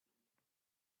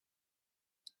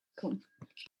Cool.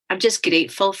 I'm just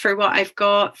grateful for what I've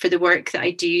got, for the work that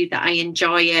I do, that I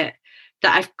enjoy it,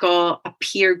 that I've got a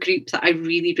peer group that I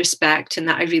really respect and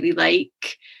that I really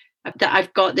like, that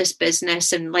I've got this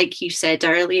business. And like you said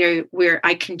earlier, where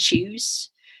I can choose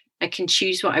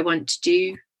what I want to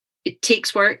do. It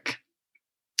takes work,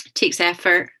 it takes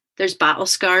effort. There's battle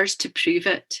scars to prove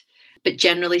it. But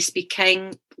generally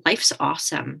speaking, life's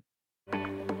awesome.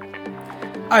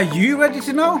 Are you ready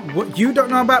to know what you don't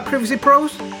know about Privacy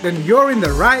Pros? Then you're in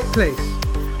the right place.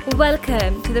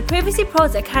 Welcome to the Privacy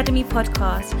Pros Academy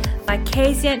podcast by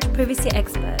Kazient Privacy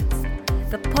Experts,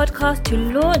 the podcast to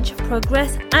launch,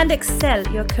 progress, and excel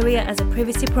your career as a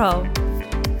privacy pro.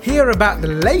 Hear about the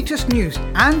latest news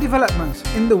and developments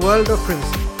in the world of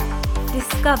privacy.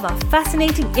 Discover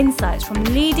fascinating insights from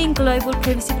leading global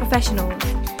privacy professionals.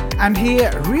 And hear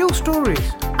real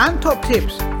stories and top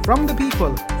tips from the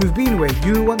people who've been where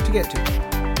you want to get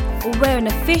to. We're an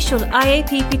official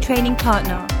IAPP training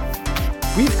partner.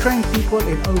 We've trained people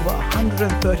in over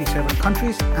 137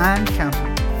 countries and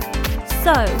counting.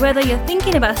 So, whether you're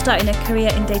thinking about starting a career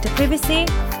in data privacy,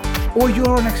 or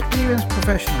you're an experienced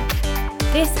professional,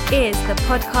 this is the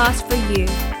podcast for you.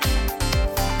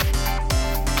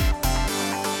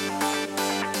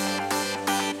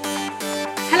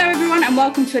 Hello everyone and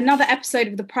welcome to another episode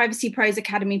of the Privacy Pros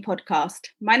Academy podcast.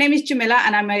 My name is Jamila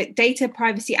and I'm a data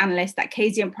privacy analyst at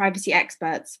Kazient Privacy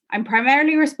Experts. I'm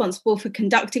primarily responsible for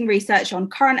conducting research on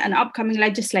current and upcoming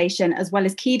legislation as well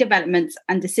as key developments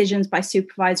and decisions by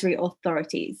supervisory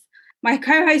authorities. My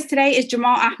co-host today is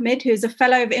Jamal Ahmed, who is a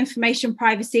Fellow of Information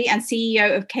Privacy and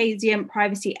CEO of Kazient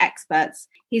Privacy Experts.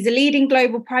 He's a leading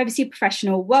global privacy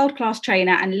professional, world-class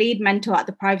trainer and lead mentor at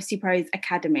the Privacy Pros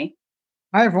Academy.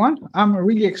 Hi everyone, I'm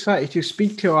really excited to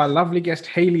speak to our lovely guest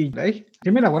Hayley today.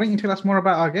 Jamila, why don't you tell us more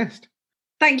about our guest?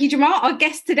 Thank you, Jamal. Our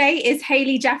guest today is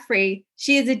Hayley Jaffrey.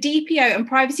 She is a DPO and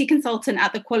privacy consultant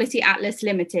at the Quality Atlas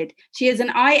Limited. She is an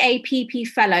IAPP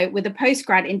fellow with a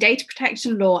postgrad in data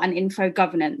protection law and info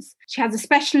governance. She has a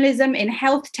specialism in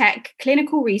health tech,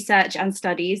 clinical research and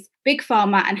studies, big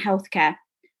pharma and healthcare.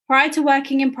 Prior to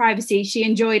working in privacy, she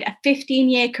enjoyed a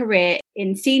 15-year career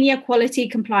in senior quality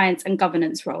compliance and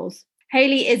governance roles.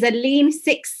 Hayley is a Lean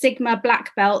Six Sigma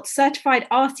Black Belt, certified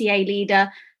RCA leader,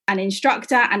 an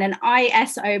instructor, and an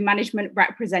ISO management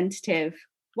representative.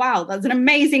 Wow, that's an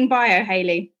amazing bio,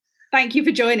 Hayley. Thank you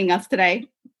for joining us today.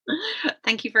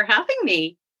 Thank you for having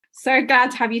me. So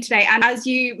glad to have you today. And as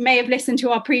you may have listened to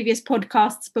our previous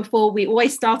podcasts before, we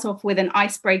always start off with an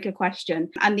icebreaker question.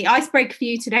 And the icebreaker for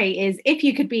you today is, if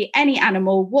you could be any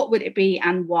animal, what would it be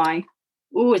and why?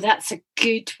 Oh, that's a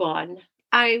good one.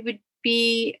 I would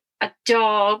be a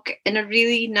dog in a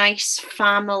really nice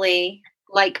family,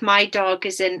 like my dog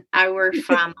is in our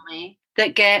family,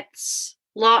 that gets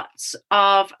lots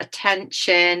of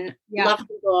attention,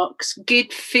 lovely walks,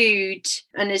 good food,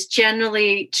 and is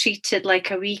generally treated like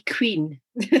a wee queen.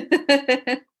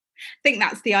 I think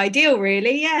that's the ideal,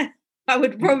 really. Yeah, I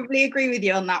would probably agree with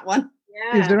you on that one.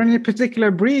 Yeah. Is there any particular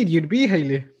breed you'd be,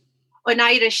 Hayley? An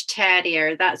Irish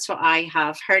Terrier, that's what I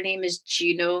have. Her name is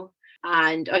Juno.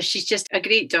 And she's just a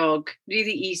great dog,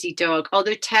 really easy dog.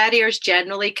 Although terriers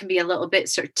generally can be a little bit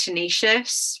sort of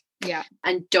tenacious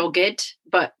and dogged.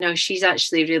 But no, she's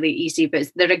actually really easy,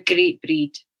 but they're a great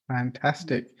breed.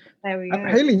 Fantastic. There we go.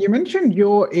 Hayley, you mentioned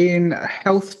you're in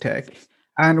health tech,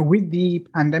 and with the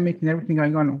pandemic and everything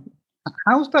going on,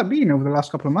 how's that been over the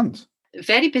last couple of months?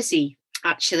 Very busy,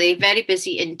 actually, very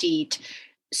busy indeed.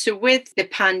 So with the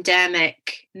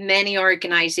pandemic, many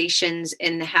organisations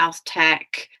in the health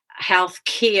tech,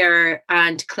 healthcare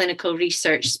and clinical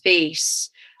research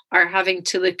space are having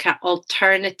to look at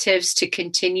alternatives to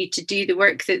continue to do the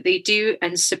work that they do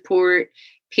and support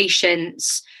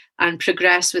patients and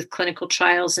progress with clinical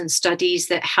trials and studies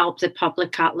that help the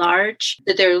public at large.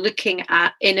 That they're looking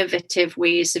at innovative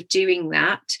ways of doing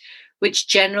that, which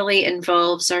generally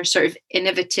involves our sort of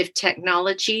innovative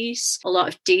technologies, a lot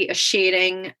of data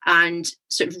sharing, and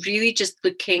sort of really just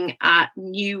looking at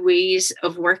new ways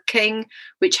of working,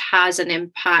 which has an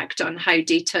impact on how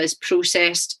data is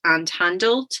processed and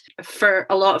handled. For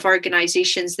a lot of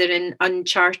organisations, they're in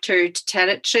uncharted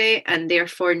territory and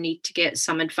therefore need to get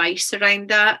some advice around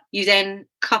that. You then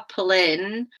couple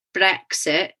in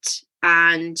Brexit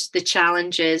and the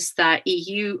challenges that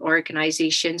EU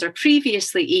organisations, or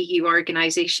previously EU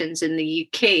organisations in the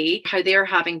UK, how they're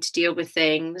having to deal with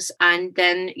things. And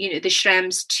then, the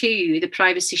Schrems 2, the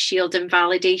Privacy Shield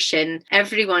invalidation.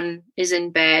 Everyone is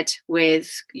in bed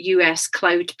with US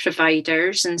cloud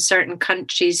providers, and certain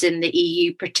countries in the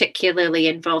EU, particularly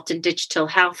involved in digital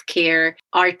healthcare,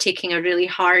 are taking a really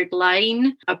hard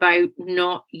line about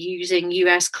not using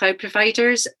US cloud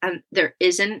providers. And there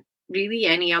isn't really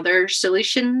any other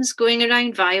solutions going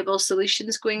around, viable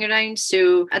solutions going around.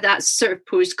 So that's sort of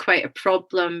posed quite a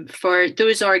problem for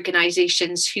those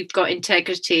organisations who've got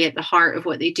integrity at the heart of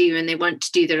what they do, and they want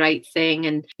to do the right thing,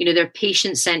 and they're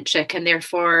patient-centric, and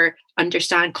therefore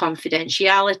understand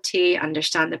confidentiality,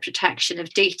 understand the protection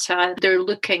of data. They're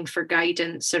looking for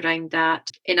guidance around that.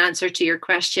 In answer to your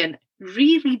question,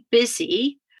 really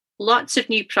busy. Lots of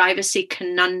new privacy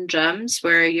conundrums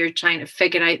where you're trying to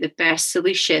figure out the best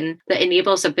solution that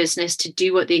enables a business to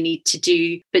do what they need to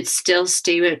do, but still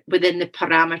stay within the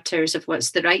parameters of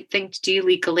what's the right thing to do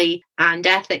legally and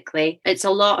ethically. It's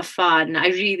a lot of fun.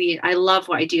 I love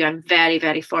what I do. I'm very,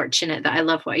 very fortunate that I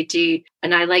love what I do.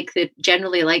 And I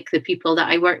generally like the people that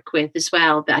I work with as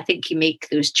well. But I think you make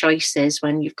those choices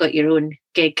when you've got your own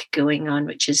gig going on,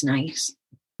 which is nice.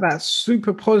 That's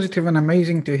super positive and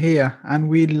amazing to hear. And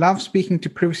we love speaking to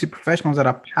privacy professionals that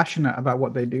are passionate about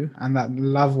what they do and that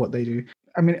love what they do.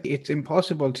 I mean, it's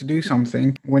impossible to do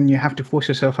something when you have to force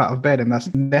yourself out of bed, and that's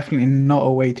definitely not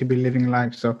a way to be living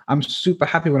life. So I'm super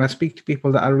happy when I speak to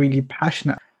people that are really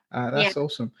passionate. That's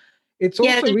awesome. It's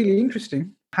also really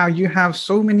interesting how you have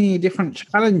so many different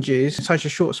challenges in such a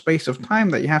short space of time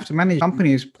that you have to manage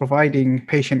companies providing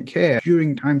patient care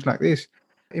during times like this.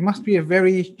 It must be a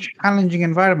very challenging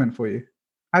environment for you.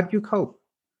 How do you cope?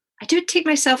 I don't take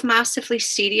myself massively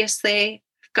seriously.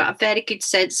 I've got a very good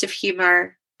sense of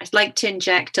humour. I'd like to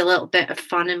inject a little bit of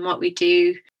fun in what we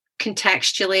do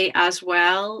contextually as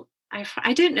well.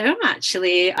 I don't know,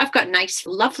 actually. I've got a nice,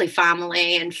 lovely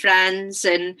family and friends.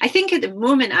 And I think at the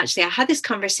moment, actually, I had this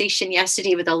conversation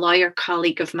yesterday with a lawyer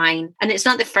colleague of mine. And it's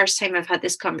not the first time I've had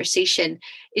this conversation.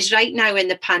 Is right now in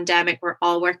the pandemic, we're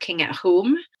all working at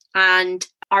home. And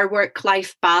our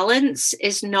work-life balance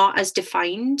is not as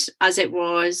defined as it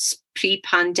was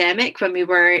pre-pandemic when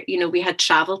we had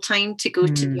travel time to go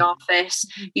to the office.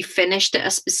 You finished at a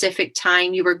specific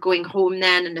time. You were going home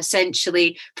then, and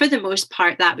essentially, for the most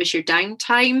part, that was your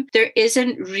downtime. There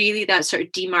isn't really that sort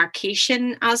of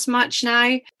demarcation as much now.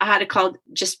 I had a call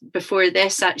just before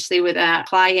this, actually, with a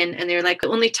client, and they're like, the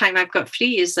only time I've got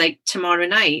free is like tomorrow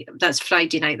night. That's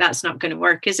Friday night. That's not going to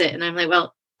work, is it? And I'm like,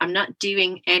 well, I'm not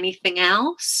doing anything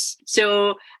else.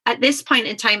 So at this point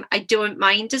in time, I don't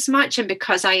mind as much, and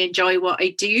because I enjoy what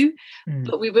I do.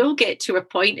 But we will get to a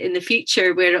point in the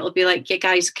future where it'll be like, yeah,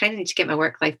 guys, I kind of need to get my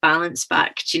work-life balance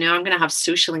back. I'm going to have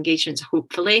social engagements,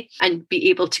 hopefully, and be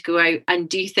able to go out and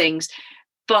do things.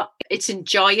 But it's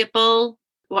enjoyable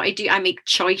what I do. I make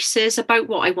choices about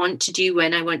what I want to do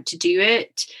when I want to do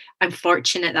it. I'm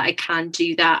fortunate that I can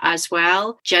do that as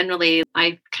well. Generally,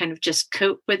 I kind of just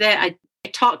cope with it. I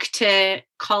talk to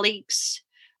colleagues.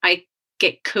 I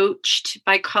get coached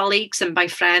by colleagues and by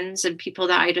friends and people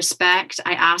that I respect.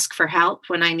 I ask for help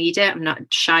when I need it. I'm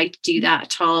not shy to do that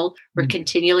at all. We're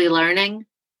continually learning.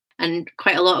 And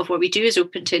quite a lot of what we do is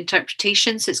open to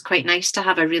interpretation. So it's quite nice to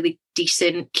have a really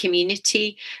decent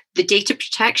community. The data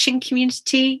protection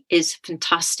community is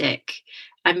fantastic.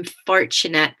 I'm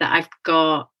fortunate that I've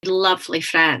got lovely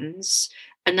friends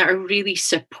and that are really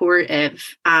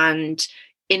supportive and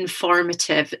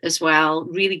informative as well,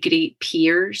 really great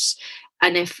peers.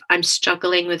 And if I'm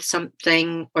struggling with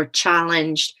something or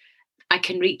challenged, I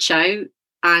can reach out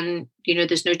and,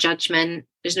 there's no judgment,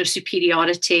 there's no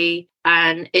superiority,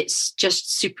 and it's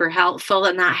just super helpful,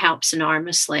 and that helps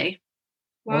enormously.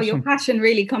 Wow, Awesome. Your passion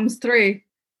really comes through.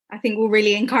 I think will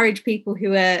really encourage people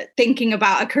who are thinking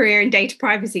about a career in data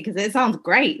privacy, because it sounds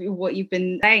great, what you've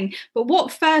been saying. But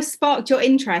what first sparked your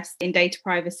interest in data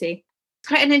privacy? It's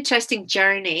quite an interesting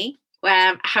journey,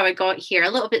 how I got here. A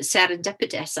little bit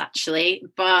serendipitous, actually,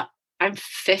 but I'm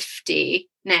 50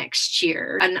 next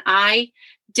year, and I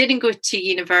didn't go to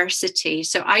university.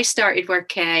 So I started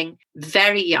working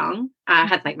very young. I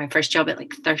had my first job at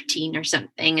 13 or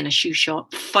something in a shoe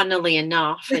shop, funnily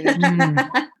enough,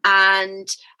 and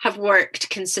have worked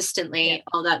consistently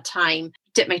all that time.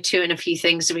 Dipped my toe in a few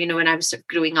things, when I was sort of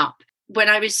growing up. When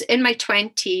I was in my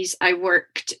 20s, I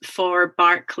worked for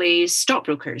Barclays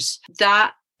stockbrokers.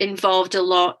 That involved a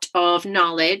lot of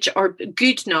knowledge, or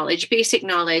good knowledge, basic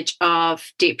knowledge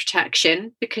of data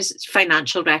protection, because it's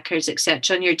financial records,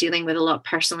 etc. And you're dealing with a lot of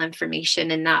personal information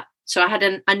in that. So I had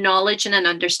a knowledge and an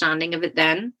understanding of it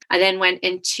then. I then went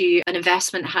into an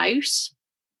investment house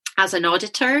as an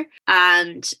auditor,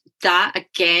 and that,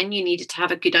 again, you needed to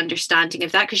have a good understanding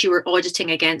of that because you were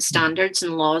auditing against standards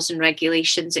and laws and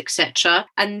regulations, etc.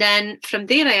 And then from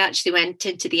there, I actually went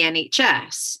into the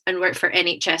NHS and worked for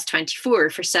NHS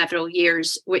 24 for several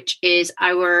years, which is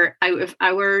our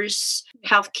out-of-hours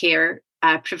healthcare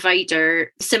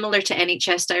provider, similar to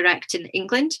NHS Direct in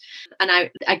England. And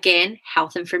again,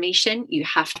 health information, you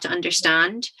have to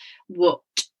understand what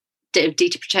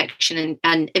data protection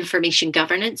and information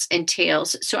governance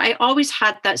entails. So I always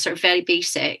had that sort of very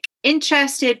basic,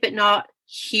 interested, but not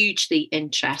hugely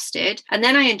interested. And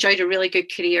then I enjoyed a really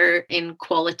good career in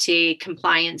quality,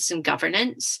 compliance, and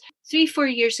governance.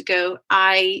 3-4 years ago,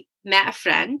 I met a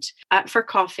friend for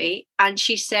coffee, and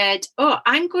she said, "Oh,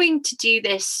 I'm going to do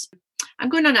this. I'm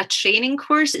going on a training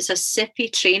course. It's a SIPI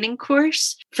training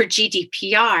course for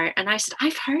GDPR." And I said,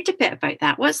 "I've heard a bit about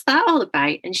that. What's that all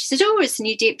about?" And she said, "Oh, it's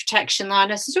new data protection law."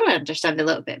 And I said, "Oh, I understand a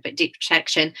little bit about data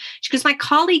protection." She goes, "My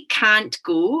colleague can't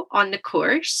go on the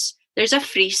course. There's a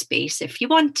free space if you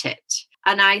want it."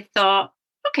 And I thought,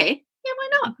 okay, yeah, why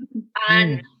not?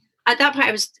 And at that point,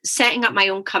 I was setting up my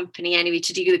own company anyway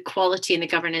to do the quality and the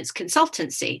governance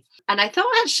consultancy. And I thought,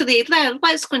 actually,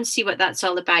 let's go and see what that's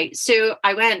all about. So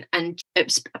I went, and it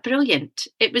was brilliant.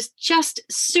 It was just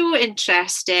so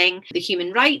interesting. The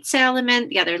human rights element,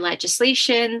 the other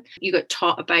legislation. You got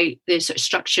taught about the sort of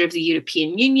structure of the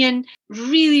European Union.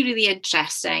 Really, really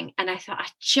interesting. And I thought I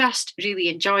just really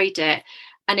enjoyed it.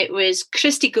 And it was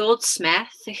Christy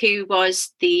Goldsmith who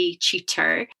was the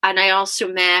tutor. And I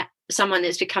also met someone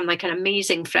that's become like an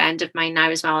amazing friend of mine now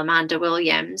as well, Amanda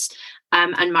Williams,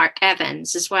 and Mark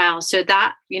Evans as well. So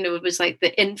that, it was like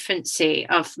the infancy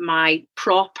of my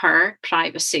proper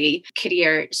privacy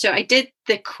career. So I did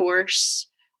the course,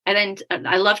 and then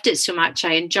I loved it so much.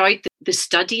 I enjoyed the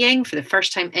studying for the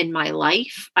first time in my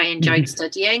life. I enjoyed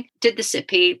studying, did the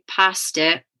SIPI, passed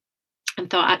it, and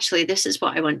thought, actually, this is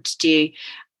what I want to do.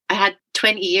 I had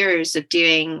 20 years of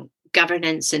doing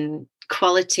governance and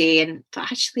quality, and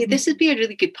thought, actually, this would be a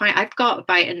really good point. I've got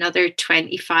about another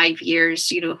 25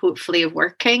 years, hopefully, of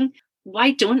working.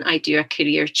 Why don't I do a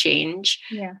career change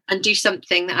and do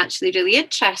something that actually really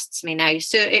interests me now?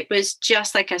 So it was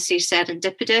just, like I say,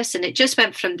 serendipitous, and it just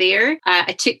went from there.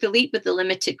 I took the leap with the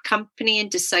limited company and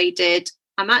decided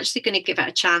I'm actually going to give it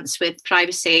a chance with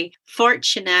privacy.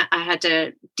 Fortunate, I had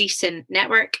a decent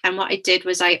network. And what I did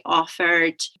was I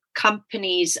offered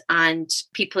companies and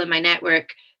people in my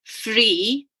network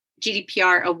free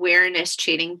GDPR awareness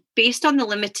training based on the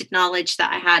limited knowledge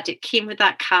that I had. It came with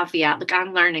that caveat, like,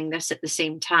 I'm learning this at the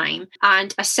same time.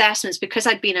 And assessments, because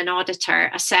I'd been an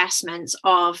auditor, assessments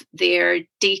of their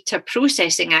data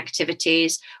processing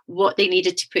activities, what they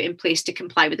needed to put in place to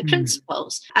comply with the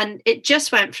principles. And it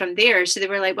just went from there. So they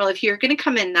were like, well, if you're going to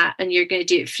come in that and you're going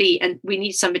to do it free, and we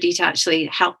need somebody to actually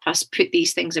help us put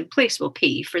these things in place, we'll pay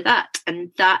you for that.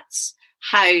 And that's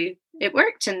how it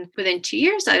worked. And within 2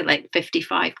 years, I had like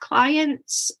 55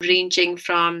 clients, ranging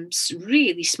from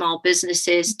really small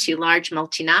businesses to large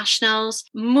multinationals,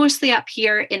 mostly up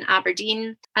here in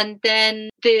Aberdeen. And then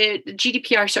the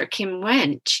GDPR sort of came and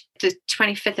went. The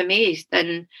 25th of May, then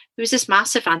there was this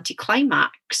massive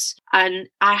anticlimax. And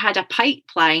I had a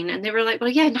pipeline, and they were like,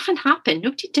 well, yeah, nothing happened.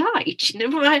 Nobody died.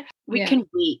 We can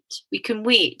wait. We can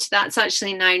wait. That's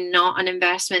actually now not an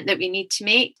investment that we need to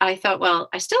make. I thought, well,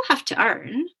 I still have to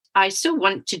earn. I still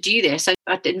want to do this.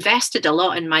 I'd invested a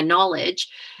lot in my knowledge.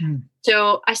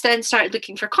 So I then started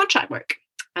looking for contract work.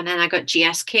 And then I got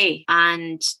GSK,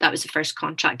 and that was the first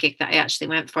contract gig that I actually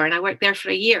went for. And I worked there for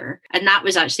a year. And that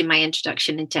was actually my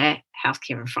introduction into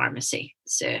healthcare and pharmacy.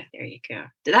 So there you go.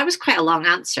 That was quite a long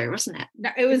answer, wasn't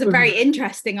it? It was a very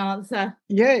interesting answer.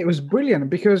 Yeah, it was brilliant,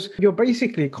 because you're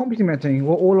basically complementing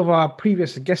what all of our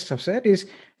previous guests have said. Is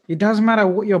it doesn't matter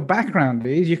what your background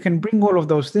is, you can bring all of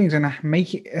those things and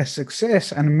make it a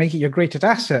success and make it your greatest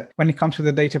asset when it comes to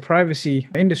the data privacy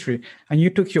industry. And you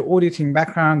took your auditing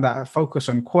background that focus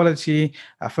on quality,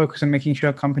 focus on making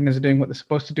sure companies are doing what they're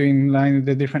supposed to do in line with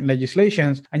the different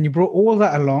legislations. And you brought all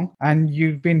that along, and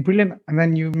you've been brilliant. And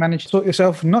then you managed to sort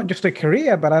yourself not just a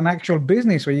career, but an actual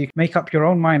business where you make up your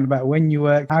own mind about when you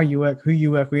work, how you work, who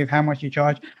you work with, how much you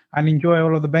charge, and enjoy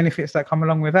all of the benefits that come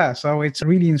along with that. So it's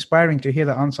really inspiring to hear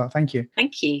that answer. Thank you.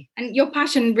 Thank you. And your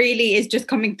passion really is just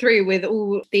coming through with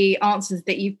all the answers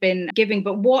that you've been giving.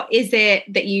 But what is it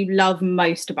that you love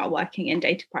most about working in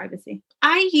data privacy?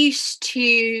 I used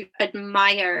to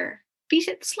admire, be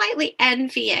slightly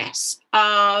envious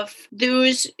of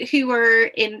those who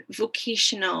were in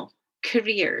vocational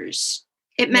careers.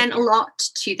 It meant a lot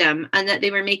to them, and that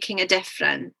they were making a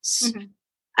difference.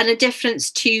 And a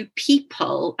difference to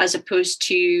people as opposed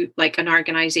to like an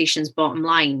organization's bottom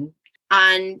line.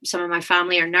 And some of my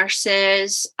family are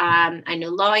nurses. I know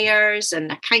lawyers and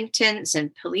accountants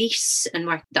and police and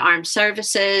work the armed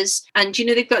services. And,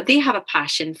 they have a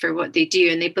passion for what they do,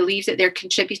 and they believe that they're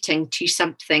contributing to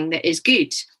something that is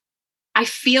good. I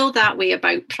feel that way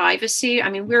about privacy. I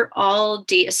mean, we're all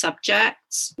data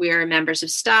subjects. We're members of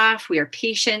staff. We are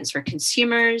patients. We're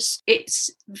consumers. It's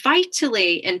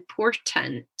vitally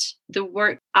important. The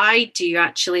work I do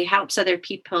actually helps other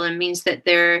people and means that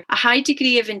there's a high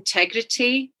degree of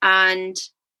integrity and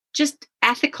just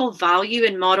ethical value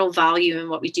and moral value in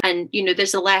what we do. And,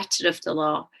 there's a letter of the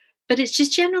law. But it's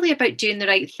just generally about doing the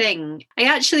right thing. I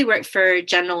actually worked for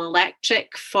General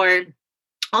Electric for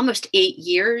almost 8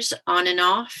 years on and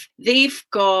off. They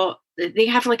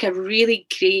have like a really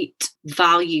great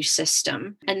value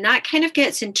system, and that kind of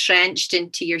gets entrenched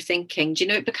into your thinking.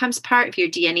 It becomes part of your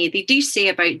DNA. They do say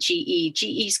about GE.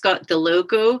 GE's got the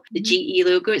logo, the GE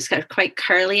logo. It's got quite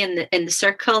curly in the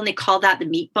circle, and they call that the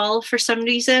meatball for some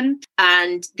reason.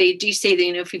 And they do say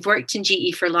that if you've worked in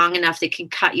GE for long enough, they can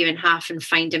cut you in half and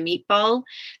find a meatball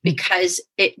because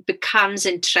it becomes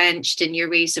entrenched in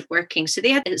your ways of working. So they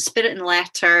had a spirit and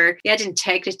letter, they had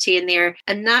integrity in there,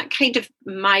 and that kind of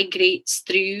migrates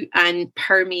through and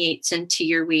permeates into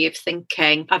your way of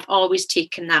thinking. I've always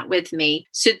taken that with me.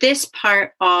 So this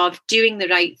part of doing the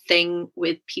right thing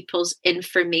with people's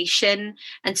information,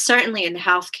 and certainly in the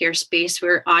healthcare space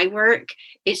where I work,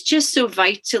 it's just so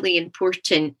vitally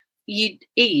important.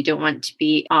 You don't want to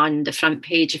be on the front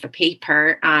page of a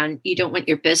paper, and you don't want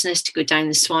your business to go down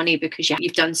the Swanee because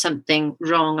you've done something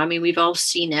wrong. I mean, we've all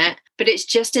seen it, but it's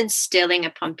just instilling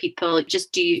upon people,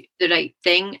 just do the right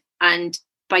thing. And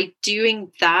by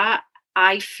doing that,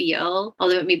 I feel,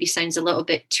 although it maybe sounds a little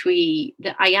bit twee,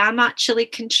 that I am actually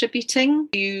contributing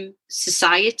to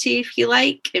society, if you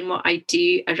like, in what I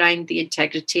do around the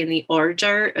integrity and the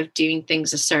order of doing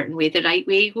things a certain way, the right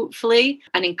way, hopefully,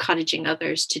 and encouraging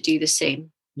others to do the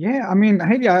same. Yeah, I mean,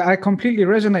 Hayley, I completely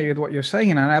resonate with what you're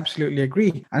saying, and I absolutely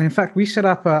agree. And in fact, we set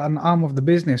up an arm of the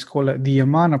business called the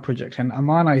Amana Project, and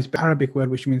Amana is the Arabic word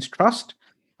which means trust.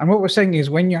 And what we're saying is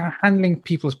when you're handling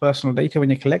people's personal data, when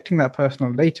you're collecting that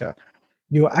personal data,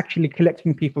 you're actually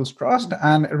collecting people's trust.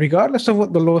 And regardless of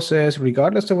what the law says,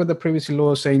 regardless of what the privacy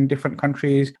laws say in different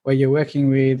countries where you're working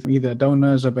with either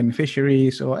donors or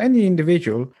beneficiaries or any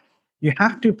individual, you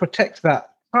have to protect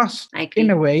that trust in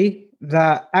a way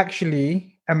that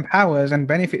actually empowers and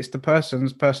benefits the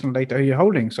person's personal data you're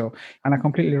holding. So, and I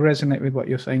completely resonate with what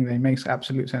you're saying there. It makes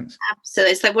absolute sense.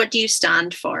 Absolutely. It's like, what do you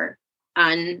stand for?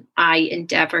 And I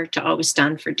endeavour to always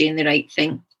stand for doing the right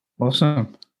thing.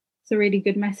 Awesome. It's a really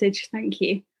good message. Thank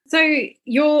you. So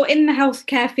you're in the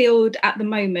healthcare field at the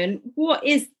moment. What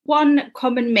is one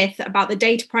common myth about the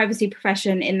data privacy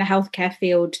profession in the healthcare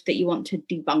field that you want to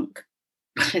debunk?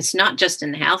 It's not just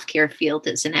in the healthcare field,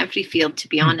 it's in every field, to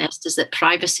be honest, is that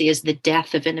privacy is the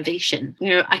death of innovation.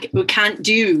 We can't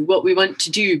do what we want to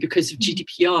do because of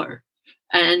GDPR.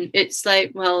 And it's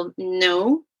like, well,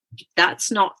 no. That's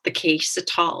not the case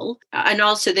at all. And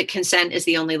also that consent is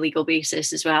the only legal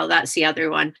basis as well. That's the other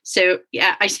one. So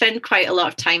yeah, I spend quite a lot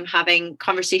of time having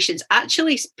conversations,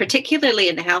 actually, particularly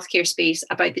in the healthcare space,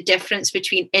 about the difference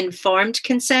between informed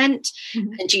consent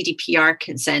and GDPR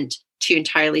consent, two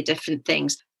entirely different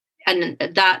things. And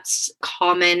that's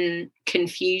common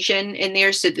confusion in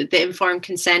there. So the informed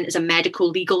consent is a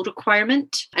medical legal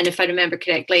requirement. And if I remember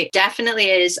correctly, it definitely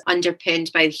is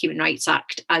underpinned by the Human Rights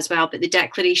Act as well. But the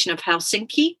Declaration of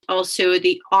Helsinki, also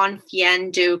the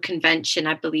Onfiendo Convention,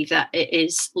 I believe that it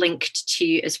is linked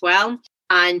to as well.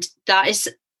 And that is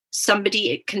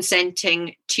somebody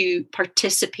consenting to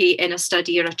participate in a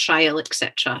study or a trial,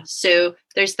 etc. So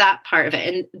there's that part of it,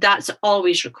 and that's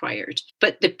always required.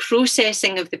 But the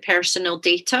processing of the personal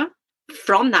data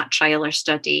from that trial or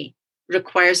study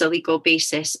requires a legal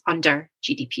basis under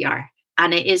GDPR,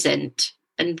 and it isn't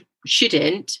and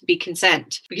shouldn't be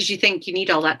consent, because you think you need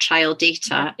all that trial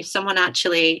data. If someone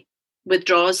actually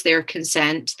withdraws their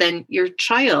consent, then your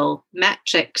trial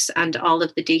metrics and all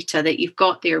of the data that you've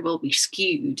got there will be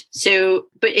skewed. So,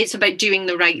 but it's about doing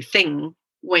the right thing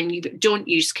when you don't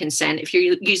use consent. If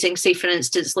you're using, say, for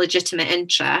instance, legitimate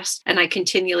interest, and I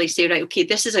continually say, right, okay,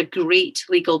 this is a great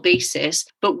legal basis,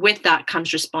 but with that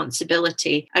comes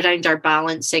responsibility around our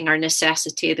balancing, our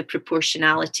necessity, the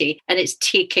proportionality, and it's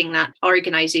taking that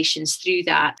organizations through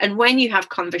that. And when you have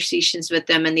conversations with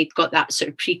them and they've got that sort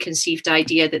of preconceived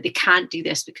idea that they can't do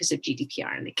this because of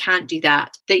GDPR and they can't do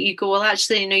that, that you go, well,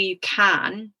 actually, no, you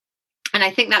can. And I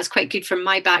think that's quite good from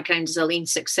my background as a Lean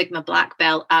Six Sigma black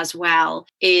belt as well,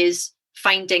 is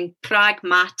finding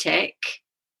pragmatic,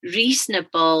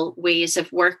 reasonable ways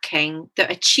of working that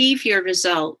achieve your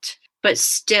result, but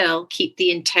still keep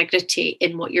the integrity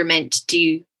in what you're meant to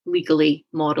do legally,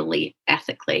 morally,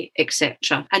 ethically,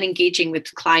 etc., and engaging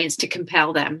with clients to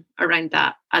compel them around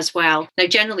that as well. Now,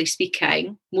 generally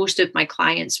speaking, most of my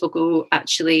clients will go,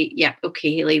 actually, yeah,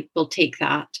 okay, Hayley, we'll take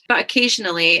that. But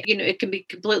occasionally, it can be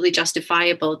completely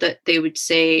justifiable that they would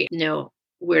say, no,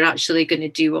 we're actually going to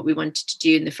do what we wanted to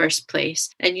do in the first place.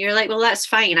 And you're like, well, that's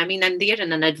fine. I mean, I'm there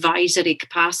in an advisory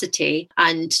capacity,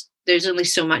 and there's only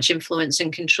so much influence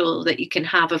and control that you can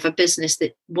have of a business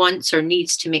that wants or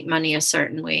needs to make money a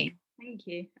certain way. Thank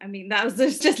you. I mean, that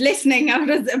was just listening. I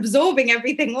was absorbing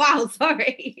everything. Wow,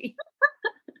 sorry.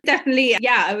 Definitely,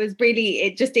 yeah, I was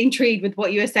really just intrigued with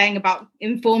what you were saying about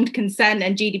informed consent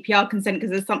and GDPR consent,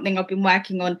 because it's something I've been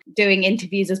working on doing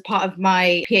interviews as part of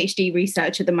my PhD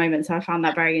research at the moment. So I found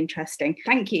that very interesting.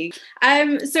 Thank you.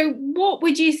 So what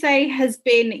would you say has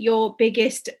been your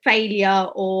biggest failure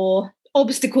or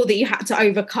obstacle that you had to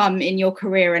overcome in your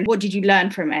career, and what did you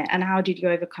learn from it, and how did you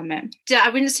overcome it? I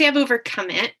wouldn't say I've overcome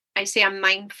it. I say I'm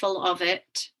mindful of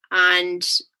it, and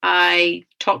I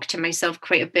talk to myself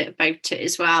quite a bit about it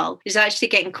as well. Is actually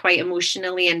getting quite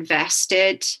emotionally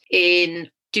invested in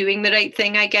doing the right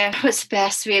thing, I guess. What's the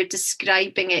best way of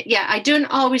describing it? Yeah, I don't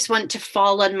always want to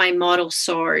fall on my moral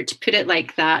sword, put it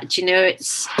like that.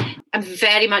 I'm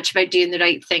very much about doing the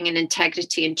right thing and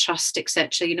integrity and trust,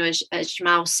 etc., as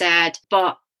Jamal said.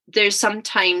 But there's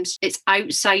sometimes it's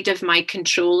outside of my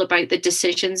control about the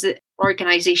decisions that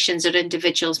organizations or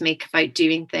individuals make about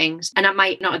doing things. And I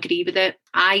might not agree with it.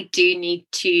 I do need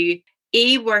to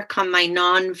work on my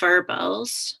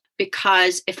non-verbals,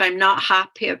 because if I'm not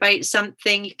happy about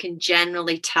something, you can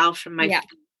generally tell from my face.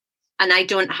 And I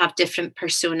don't have different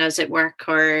personas at work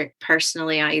or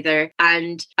personally either.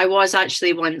 And I was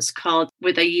actually once called,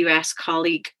 with a US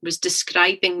colleague, was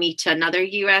describing me to another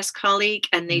US colleague,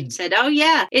 and they'd said, oh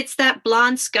yeah, it's that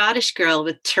blonde Scottish girl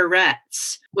with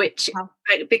Tourette's, which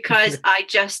because I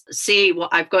just say what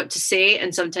I've got to say.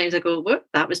 And sometimes I go, whoop,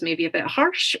 that was maybe a bit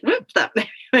harsh. Whoop,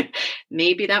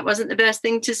 maybe that wasn't the best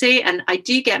thing to say. And I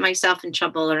do get myself in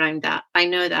trouble around that. I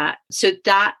know that. So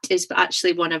that is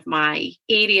actually one of my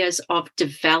areas of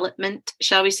development,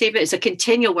 shall we say, but it's a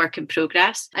continual work in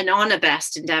progress and on a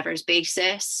best endeavours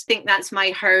basis. I think that's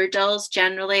my hurdles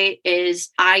generally,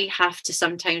 is I have to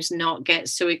sometimes not get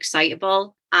so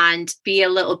excitable and be a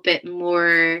little bit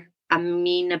more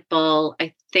amenable,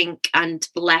 I think, and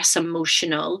less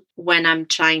emotional when I'm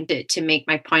trying to make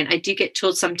my point. I do get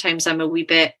told sometimes I'm a wee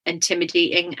bit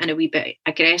intimidating and a wee bit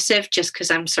aggressive, just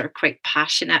because I'm sort of quite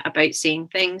passionate about saying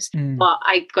things. But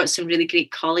I've got some really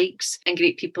great colleagues and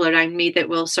great people around me that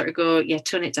will sort of go, yeah,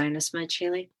 tone it down a smidge,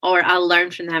 Hayley. Or I'll learn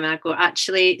from them and I go,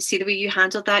 actually, see the way you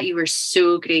handled that? You were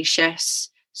so gracious,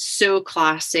 so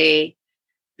classy,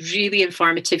 really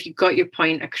informative. You got your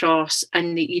point across,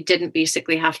 and you didn't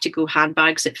basically have to go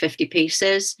handbags at 50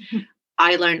 paces.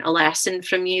 I learned a lesson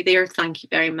from you there. Thank you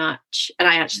very much. And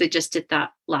I actually just did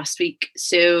that last week.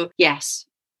 So yes,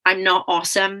 I'm not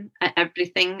awesome at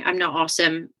everything. I'm not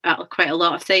awesome at quite a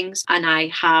lot of things. And I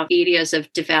have areas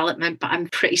of development, but I'm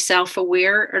pretty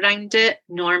self-aware around it,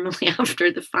 normally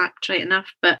after the fact, right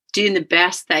enough, but doing the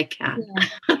best I can.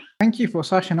 Yeah. Thank you for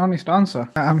such an honest answer.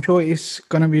 I'm sure it's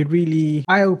going to be really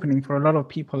eye-opening for a lot of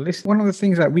people listening. One of the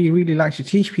things that we really like to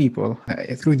teach people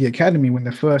through the academy when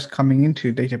they're first coming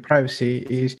into data privacy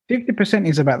is 50%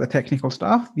 is about the technical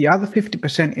stuff. The other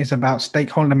 50% is about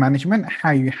stakeholder management,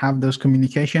 how you have those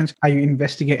communications, how you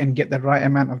investigate and get the right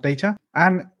amount of data.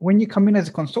 And when you come in as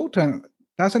a consultant,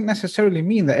 doesn't necessarily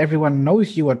mean that everyone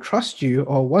knows you or trusts you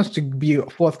or wants to be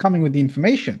forthcoming with the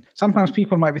information. Sometimes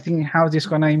people might be thinking, how is this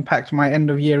going to impact my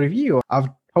end of year review? I've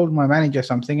told my manager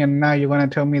something and now you're going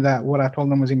to tell me that what I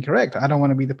told them was incorrect. I don't want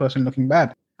to be the person looking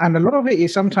bad. And a lot of it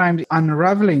is sometimes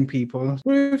unraveling people's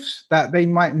proofs that they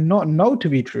might not know to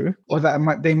be true, or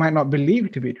that they might not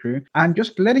believe to be true, and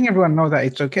just letting everyone know that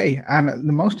it's okay. And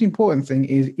the most important thing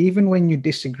is, even when you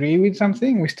disagree with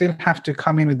something, we still have to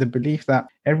come in with the belief that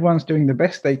everyone's doing the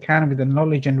best they can with the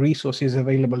knowledge and resources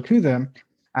available to them.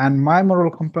 And my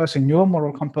moral compass and your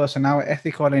moral compass and our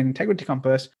ethical and integrity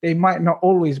compass, they might not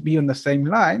always be on the same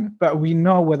line, but we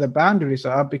know where the boundaries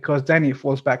are, because then it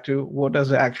falls back to what does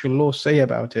the actual law say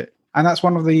about it. And that's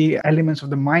one of the elements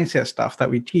of the mindset stuff that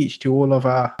we teach to all of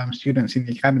our students in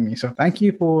the academy. So thank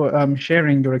you for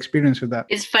sharing your experience with that.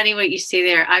 It's funny what you say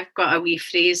there. I've got a wee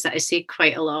phrase that I say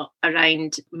quite a lot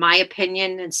around my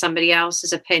opinion and somebody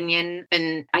else's opinion.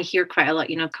 And I hear quite a lot,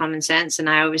 common sense. And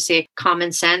I always say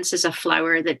common sense is a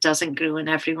flower that doesn't grow in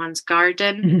everyone's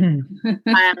garden.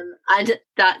 And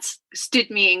that's stood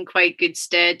me in quite good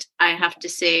stead, I have to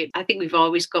say. I think we've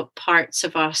always got parts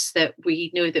of us that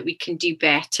we know that we can do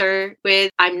better with.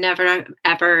 I'm never,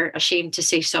 ever ashamed to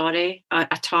say sorry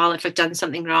at all if I've done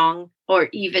something wrong, or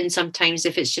even sometimes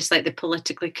if it's just like the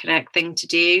politically correct thing to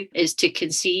do is to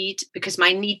concede, because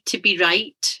my need to be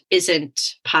right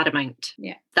isn't paramount.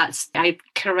 Yeah. I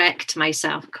correct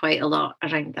myself quite a lot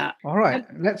around that. All right,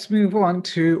 let's move on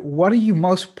to what are you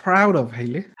most proud of,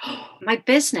 Hayley? My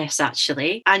business,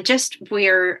 actually, and just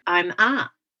where I'm at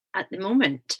the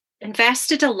moment.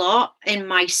 Invested a lot in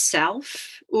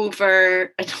myself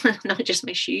over, not just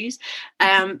my shoes,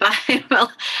 but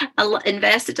I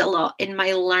invested a lot in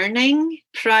my learning.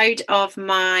 Proud of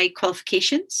my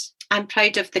qualifications. I'm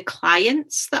proud of the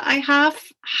clients that I have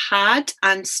had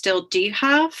and still do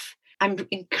have. I'm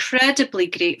incredibly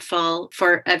grateful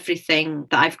for everything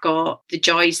that I've got, the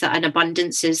joys and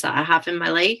abundances that I have in my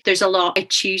life. There's a lot. I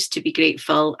choose to be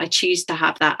grateful. I choose to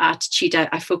have that attitude.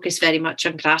 I focus very much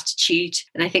on gratitude.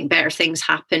 And I think better things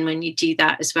happen when you do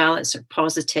that as well. It's a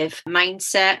positive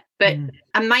mindset. But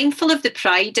I'm mindful of the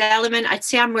pride element. I'd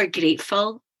say I'm more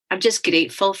grateful. I'm just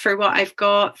grateful for what I've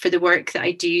got, for the work that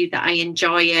I do, that I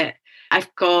enjoy it. I've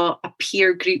got a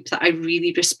peer group that I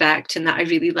really respect and that I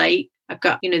really like. I've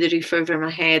got, the roof over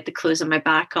my head, the clothes on my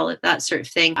back, all of that sort of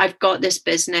thing. I've got this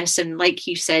business. And like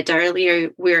you said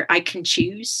earlier, where I can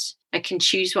choose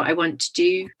what I want to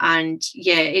do. And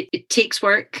yeah, it takes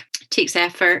work, it takes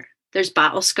effort. There's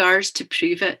battle scars to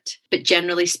prove it. But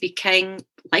generally speaking,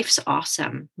 life's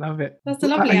awesome. Love it. That's a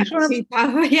lovely attitude.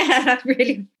 Yeah,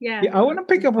 really. Yeah. I want to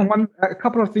pick up on a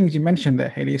couple of things you mentioned there,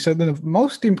 Hayley. So the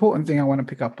most important thing I want to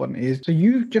pick up on is, so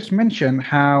you just mentioned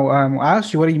how I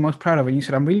asked you, what are you most proud of? And you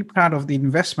said, I'm really proud of the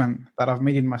investment that I've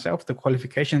made in myself, the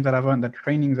qualifications that I've earned, the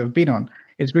trainings I've been on.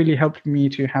 It's really helped me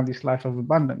to have this life of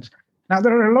abundance. Now,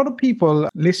 there are a lot of people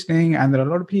listening, and there are a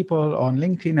lot of people on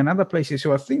LinkedIn and other places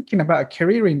who are thinking about a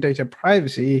career in data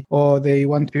privacy, or they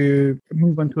want to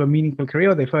move on to a meaningful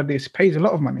career. They've heard this pays a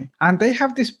lot of money. And they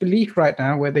have this belief right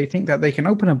now where they think that they can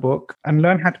open a book and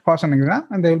learn how to pass an exam,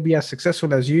 and they'll be as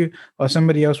successful as you or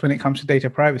somebody else when it comes to data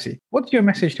privacy. What's your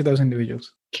message to those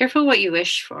individuals? Careful what you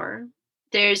wish for.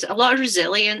 There's a lot of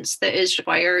resilience that is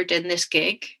required in this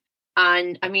gig.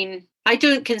 And I mean, I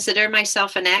don't consider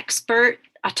myself an expert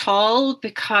at all,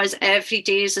 because every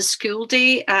day is a school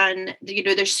day, and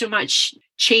there's so much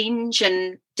change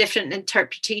and different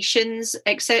interpretations,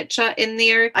 etc. in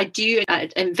there. I do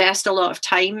invest a lot of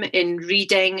time in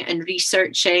reading and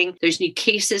researching. There's new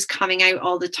cases coming out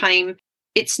all the time.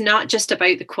 It's not just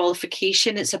about the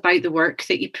qualification, it's about the work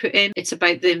that you put in. It's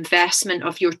about the investment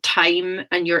of your time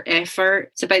and your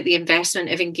effort. It's about the investment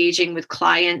of engaging with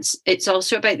clients. It's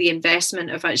also about the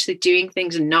investment of actually doing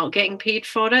things and not getting paid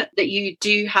for it, that you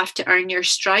do have to earn your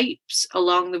stripes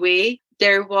along the way.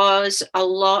 There was a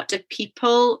lot of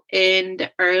people in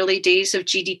the early days of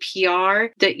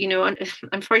GDPR that,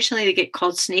 unfortunately they get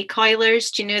called snake oilers.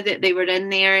 Do you know that they were in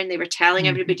there and they were telling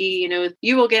everybody,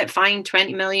 you will get fined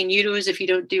 20 million euros if you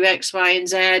don't do X, Y, and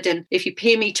Z. And if you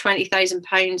pay me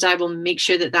 £20,000, I will make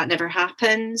sure that never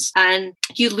happens. And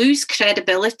you lose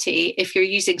credibility if you're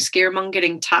using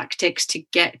scaremongering tactics to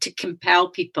compel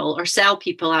people or sell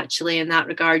people, actually, in that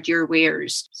regard, your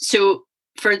wares. So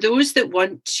for those that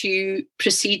want to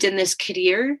proceed in this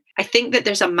career, I think that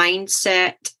there's a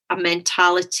mindset, a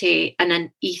mentality, and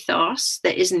an ethos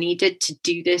that is needed to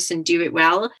do this and do it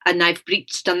well. And I've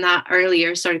breached on that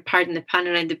earlier. Sorry, pardon the pun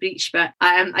around the breach, but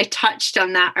I touched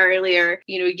on that earlier.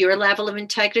 Your level of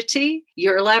integrity,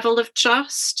 your level of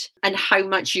trust, and how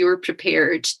much you're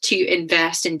prepared to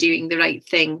invest in doing the right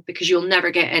thing, because you'll never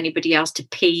get anybody else to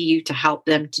pay you to help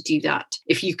them to do that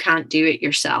if you can't do it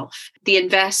yourself. The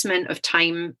investment of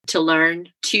time to learn,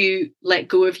 to let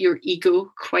go of your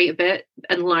ego quite a bit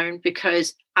and learn,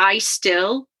 because I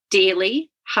still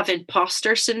daily have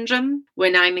imposter syndrome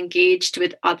when I'm engaged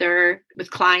with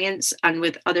clients and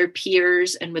with other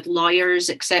peers and with lawyers,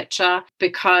 etc.,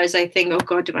 because I think, oh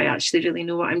God, do I actually really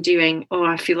know what I'm doing? Oh,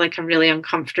 I feel like I'm really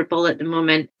uncomfortable at the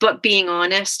moment. But being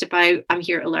honest about, I'm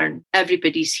here to learn.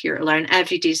 Everybody's here to learn.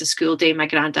 Every day's a school day. My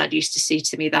granddad used to say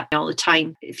to me that all the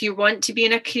time. If you want to be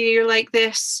in a career like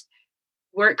this,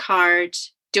 work hard.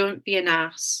 Don't be an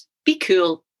ass. Be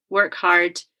cool. Work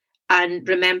hard. And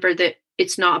remember that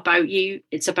it's not about you,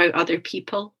 it's about other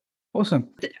people. Awesome.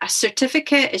 A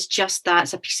certificate is just that,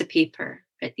 it's a piece of paper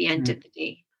at the end of the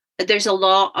day. There's a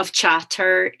lot of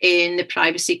chatter in the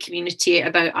privacy community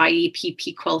about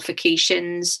IAPP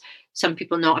qualifications, some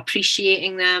people not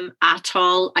appreciating them at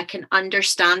all. I can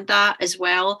understand that as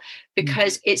well,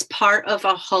 because it's part of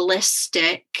a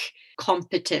holistic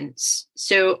competence.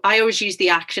 So I always use the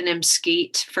acronym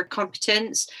SCATE for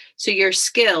competence. So you're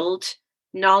skilled,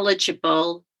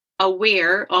 knowledgeable,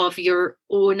 aware of your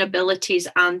own abilities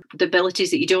and the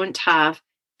abilities that you don't have,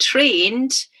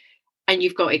 trained, and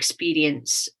you've got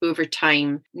experience over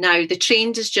time. Now, the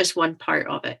trained is just one part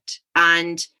of it.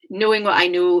 And knowing what I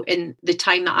know in the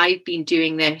time that I've been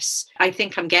doing this, I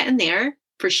think I'm getting there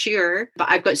for sure, but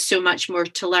I've got so much more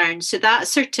to learn. So that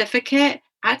certificate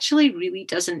actually really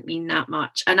doesn't mean that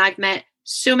much. And I've met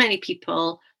so many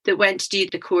people that went to do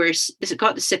the course,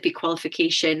 got the CIPI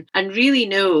qualification, and really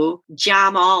know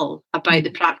jam all about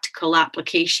the practical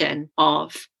application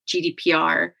of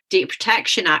GDPR, Data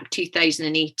Protection Act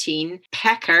 2018,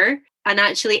 PECR, and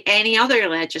actually any other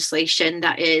legislation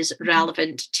that is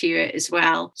relevant to it as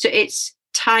well. So it's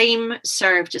time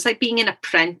served. It's like being an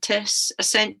apprentice,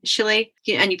 essentially.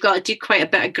 And you've got to do quite a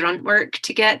bit of grunt work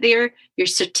to get there. Your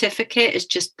certificate is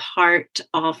just part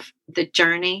of the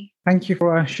journey. Thank you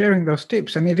for sharing those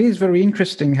tips. And it is very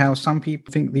interesting how some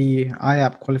people think the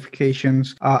IAP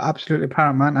qualifications are absolutely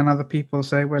paramount, and other people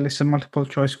say, well, it's a multiple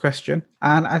choice question.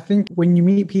 And I think when you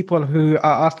meet people who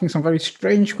are asking some very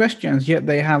strange questions, yet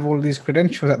they have all these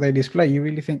credentials that they display, you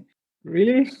really think,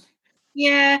 really?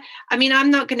 Yeah, I mean,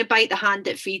 I'm not going to bite the hand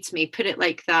that feeds me, put it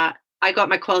like that. I got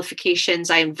my qualifications.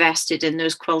 I invested in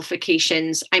those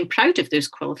qualifications. I'm proud of those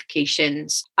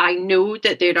qualifications. I know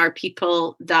that there are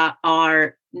people that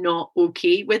are not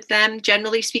okay with them,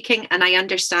 generally speaking. And I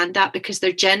understand that, because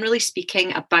they're generally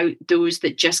speaking about those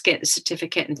that just get the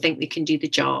certificate and think they can do the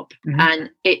job. Mm-hmm. And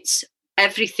it's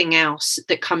everything else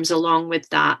that comes along with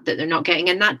that they're not getting.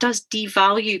 And that does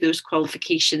devalue those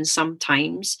qualifications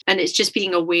sometimes. And it's just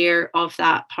being aware of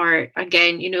that part.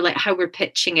 Again, like how we're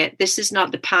pitching it. This is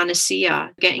not the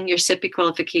panacea. Getting your CIPI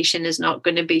qualification is not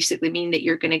going to basically mean that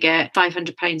you're going to get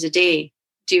 £500 a day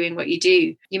doing what you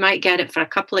do. You might get it for a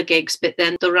couple of gigs, but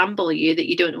then they'll rumble you that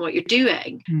you don't know what you're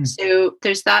doing. So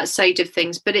there's that side of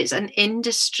things, but it's an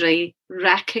industry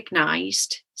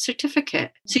recognized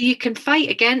certificate. So you can fight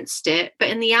against it, but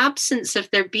in the absence of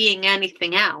there being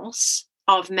anything else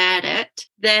of merit,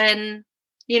 then,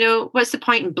 what's the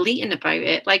point in bleating about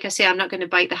it? Like I say, I'm not going to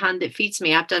bite the hand that feeds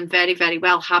me. I've done very, very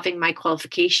well having my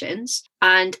qualifications,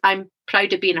 and I'm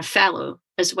proud of being a fellow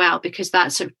as well, because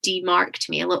that sort of demarked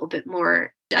me a little bit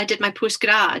more. I did my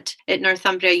postgrad at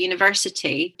Northumbria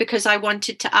University because I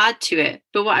wanted to add to it.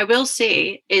 But what I will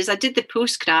say is I did the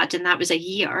postgrad and that was a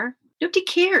year. Nobody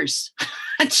cares,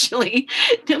 actually.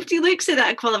 Nobody looks at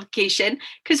that qualification,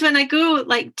 because when I go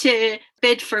to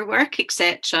bid for work,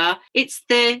 etc., it's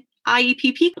the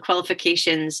IEPP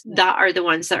qualifications that are the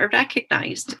ones that are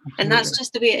recognised. And that's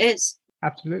just the way it is.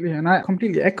 Absolutely. And I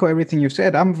completely echo everything you've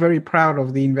said. I'm very proud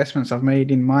of the investments I've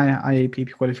made in my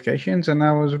IAPP qualifications. And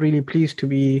I was really pleased to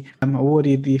be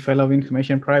awarded the Fellow of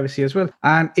Information Privacy as well.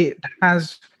 And it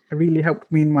has really helped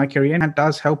me in my career, and it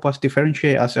does help us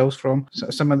differentiate ourselves from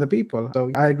some other people. So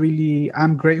I really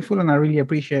am grateful, and I really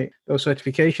appreciate those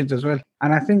certifications as well.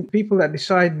 And I think people that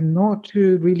decide not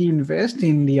to really invest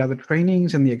in the other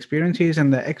trainings and the experiences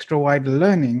and the extra wide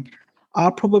learning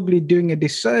are probably doing a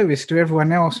disservice to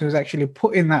everyone else who's actually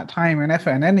put in that time and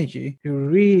effort and energy to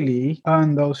really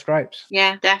earn those stripes.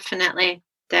 Yeah, definitely.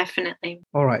 Definitely.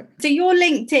 All right. So your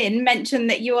LinkedIn mentioned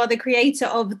that you are the creator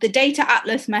of the Data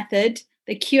Atlas method,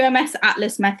 the QMS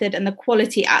Atlas method, and the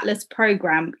Quality Atlas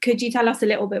program. Could you tell us a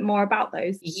little bit more about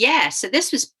those? Yeah, so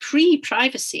this was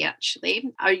pre-privacy, actually.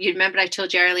 You remember I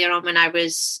told you earlier on when I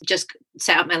was just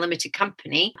set up my limited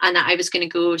company and I was going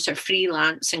to go sort of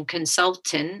freelance and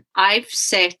consultant. I've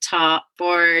set up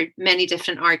for many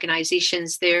different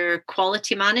organizations their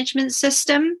quality management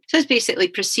system. So it's basically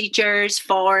procedures,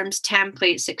 forms,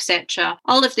 templates, etc.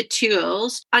 All of the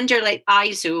tools under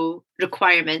ISO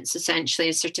requirements, essentially,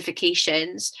 and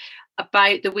certifications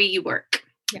about the way you work.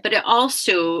 Yeah. But it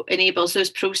also enables those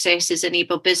processes,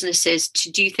 enable businesses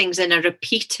to do things in a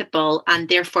repeatable and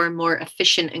therefore more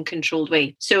efficient and controlled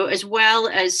way. So as well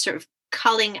as sort of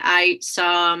culling out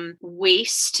some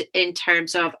waste in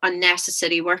terms of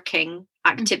unnecessary working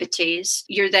activities,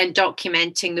 you're then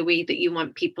documenting the way that you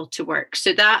want people to work.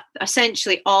 So that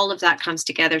essentially all of that comes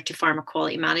together to form a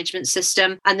quality management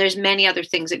system. And there's many other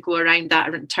things that go around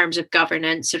that in terms of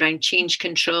governance, around change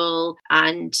control,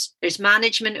 and there's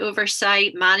management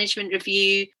oversight, management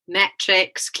review,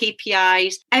 metrics,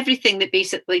 KPIs, everything that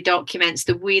basically documents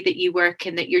the way that you work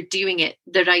and that you're doing it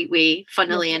the right way,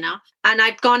 funnily enough. And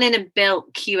I've gone in and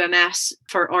built QMS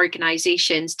for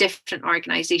organizations, different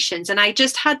organizations. And I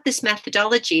just had this methodology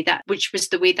which was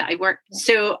the way that I worked.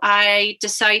 So I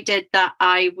decided that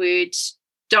I would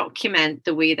document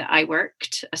the way that I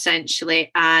worked, essentially,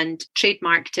 and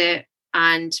trademarked it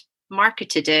and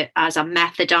marketed it as a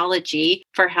methodology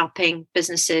for helping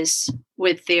businesses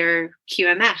with their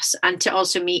QMS, and to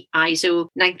also meet ISO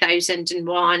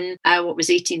 9001,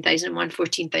 18,001,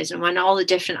 14,001, all the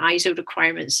different ISO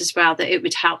requirements as well, that it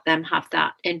would help them have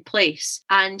that in place.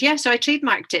 And so I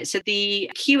trademarked it. So the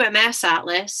QMS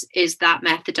Atlas is that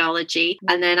methodology.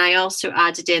 And then I also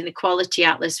added in the Quality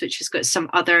Atlas, which has got some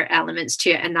other elements to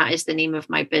it. And that is the name of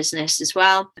my business as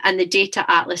well. And the Data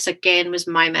Atlas, again, was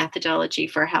my methodology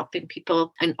for helping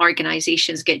people and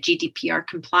organizations get GDPR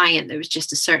compliant. There was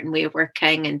just a certain way of working,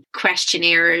 and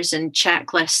questionnaires and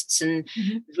checklists and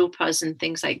ROPAs and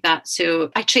things like that.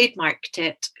 So I trademarked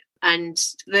it. And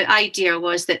the idea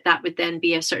was that that would then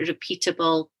be a sort of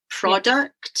repeatable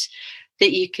product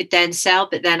that you could then sell.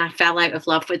 But then I fell out of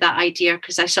love with that idea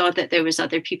because I saw that there was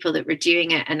other people that were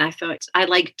doing it, and I thought I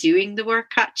like doing the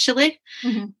work actually.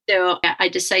 So I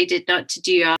decided not to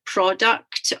do a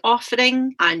product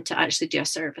offering and to actually do a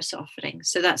service offering.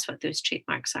 So that's what those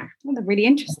trademarks are. Well, they're really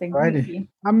interesting. Righty.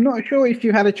 I'm not sure if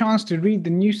you had a chance to read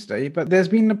the news today, but there's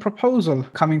been a proposal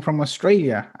coming from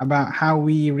Australia about how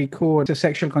we record the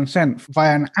sexual consent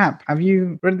via an app. Have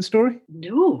you read the story?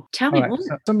 No, tell me more.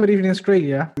 So somebody in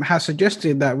Australia has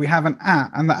suggested that we have an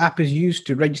app, and the app is used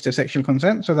to register sexual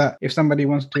consent, so that if somebody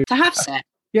wants to have sex.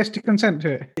 Yes, to consent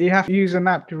to it. You have to use an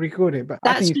app to record it. But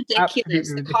that's I think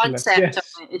ridiculous. The concept of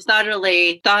it is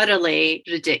thoroughly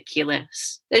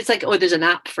ridiculous. It's like, oh, there's an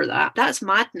app for that. That's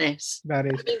madness. That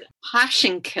is. I mean,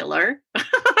 passion killer.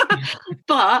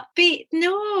 but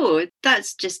no,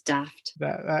 that's just daft.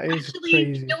 That is actually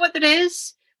crazy. You know what there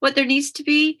is? What there needs to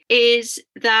be is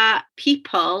that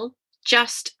people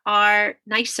just are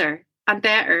nicer and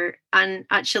better and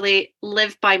actually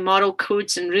live by moral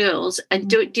codes and rules and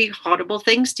don't do horrible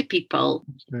things to people.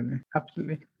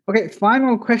 Absolutely. Okay,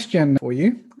 final question for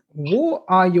you. What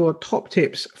are your top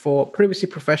tips for privacy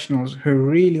professionals who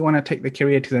really want to take their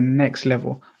career to the next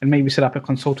level and maybe set up a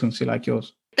consultancy like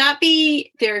yours? That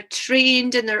be they're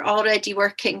trained and they're already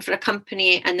working for a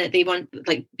company and that they want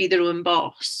be their own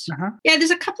boss. Yeah,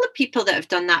 there's a couple of people that have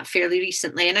done that fairly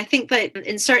recently. And I think that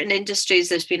in certain industries,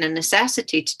 there's been a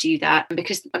necessity to do that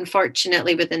because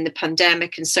unfortunately within the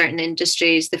pandemic in certain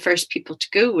industries, the first people to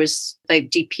go was like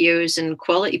DPOs and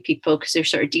quality people because they're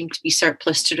sort of deemed to be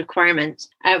surplus to requirements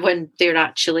when they're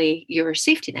actually your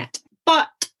safety net. But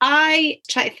I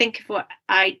try to think of what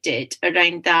I did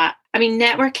around that. I mean,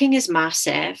 networking is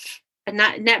massive. And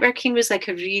that networking was like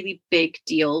a really big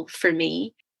deal for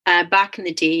me. Back in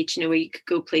the day, where you could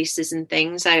go places and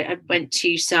things. I went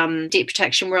to some Data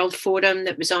Protection World Forum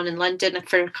that was on in London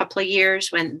for a couple of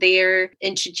years, went there,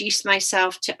 introduced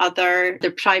myself to other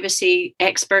privacy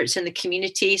experts in the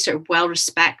community, sort of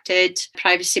well-respected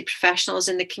privacy professionals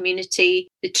in the community.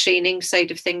 The training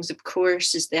side of things, of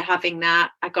course, is they're having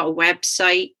that. I got a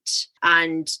website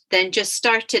and then just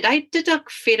started. I did a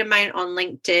fair amount on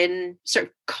LinkedIn, sort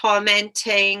of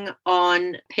commenting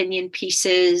on opinion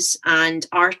pieces and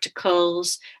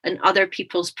articles and other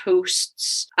people's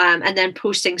posts, and then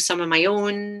posting some of my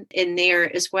own in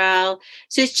there as well.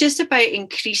 So it's just about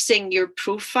increasing your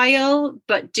profile,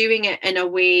 but doing it in a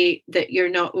way that you're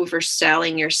not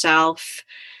overselling yourself.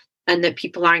 And that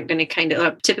people aren't going to kind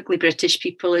of, typically British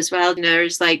people as well,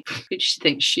 there's like, who do she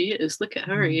think she is? Look at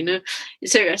her,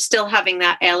 So still having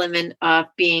that element of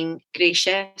being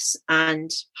gracious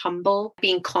and humble,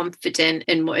 being confident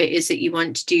in what it is that you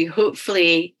want to do.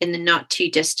 Hopefully in the not too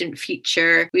distant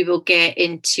future, we will get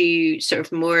into sort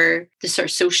of more the sort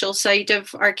of social side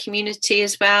of our community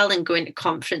as well and going to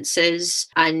conferences.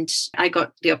 And I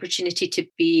got the opportunity to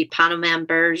be panel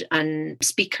member and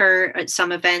speaker at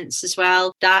some events as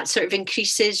well. That sort of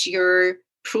increases your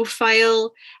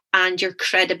profile and your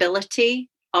credibility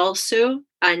also,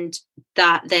 and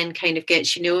that then kind of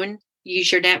gets you known.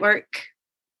 Use your network,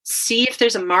 see if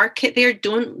there's a market there.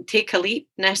 Don't take a leap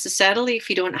necessarily if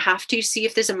you don't have to. See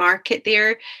if there's a market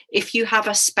there. If you have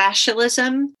a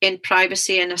specialism in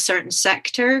privacy in a certain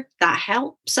sector, that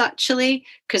helps actually,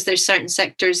 because there's certain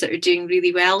sectors that are doing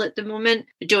really well at the moment.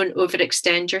 Don't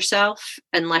overextend yourself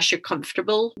unless you're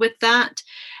comfortable with that.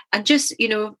 And just,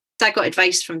 I got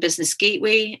advice from Business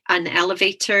Gateway and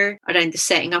Elevator around the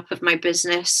setting up of my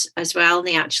business as well. And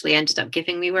they actually ended up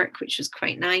giving me work, which was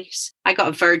quite nice. I got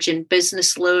a Virgin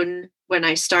business loan when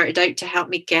I started out to help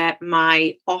me get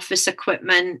my office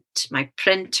equipment, my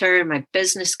printer, my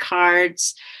business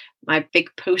cards, my big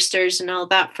posters and all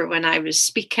that for when I was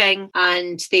speaking.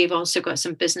 And they've also got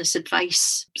some business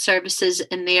advice services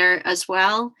in there as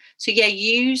well. So yeah,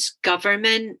 use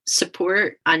government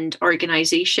support and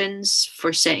organizations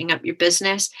for setting up your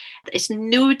business. It's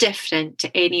no different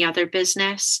to any other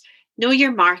business. Know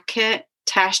your market,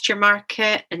 test your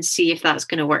market and see if that's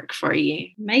going to work for you.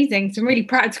 Amazing. Some really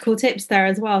practical tips there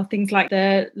as well. Things like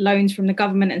the loans from the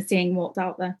government and seeing what's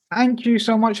out there. Thank you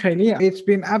so much, Hayley. It's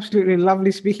been absolutely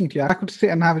lovely speaking to you. I could sit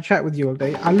and have a chat with you all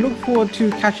day. I look forward to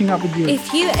catching up with you.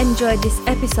 If you enjoyed this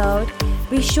episode,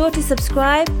 be sure to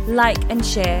subscribe, like and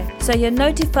share so you're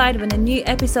notified when a new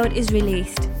episode is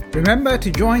released. Remember to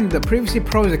join the Privacy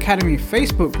Pros Academy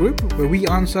Facebook group where we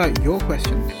answer your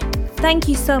questions. Thank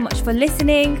you so much for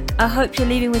listening. I hope you're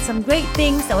leaving with some great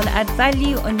things that will add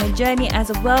value on your journey as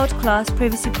a world-class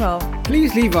Privacy Pro.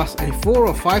 Please leave us a 4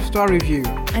 or 5-star review.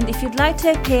 And if you'd like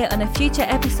to appear on a future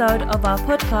episode of our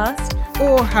podcast,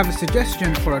 or have a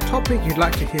suggestion for a topic you'd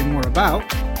like to hear more about,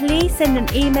 please send an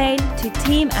email to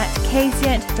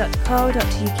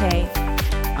team@kzient.co.uk.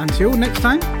 Until next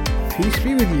time, peace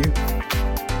be with you.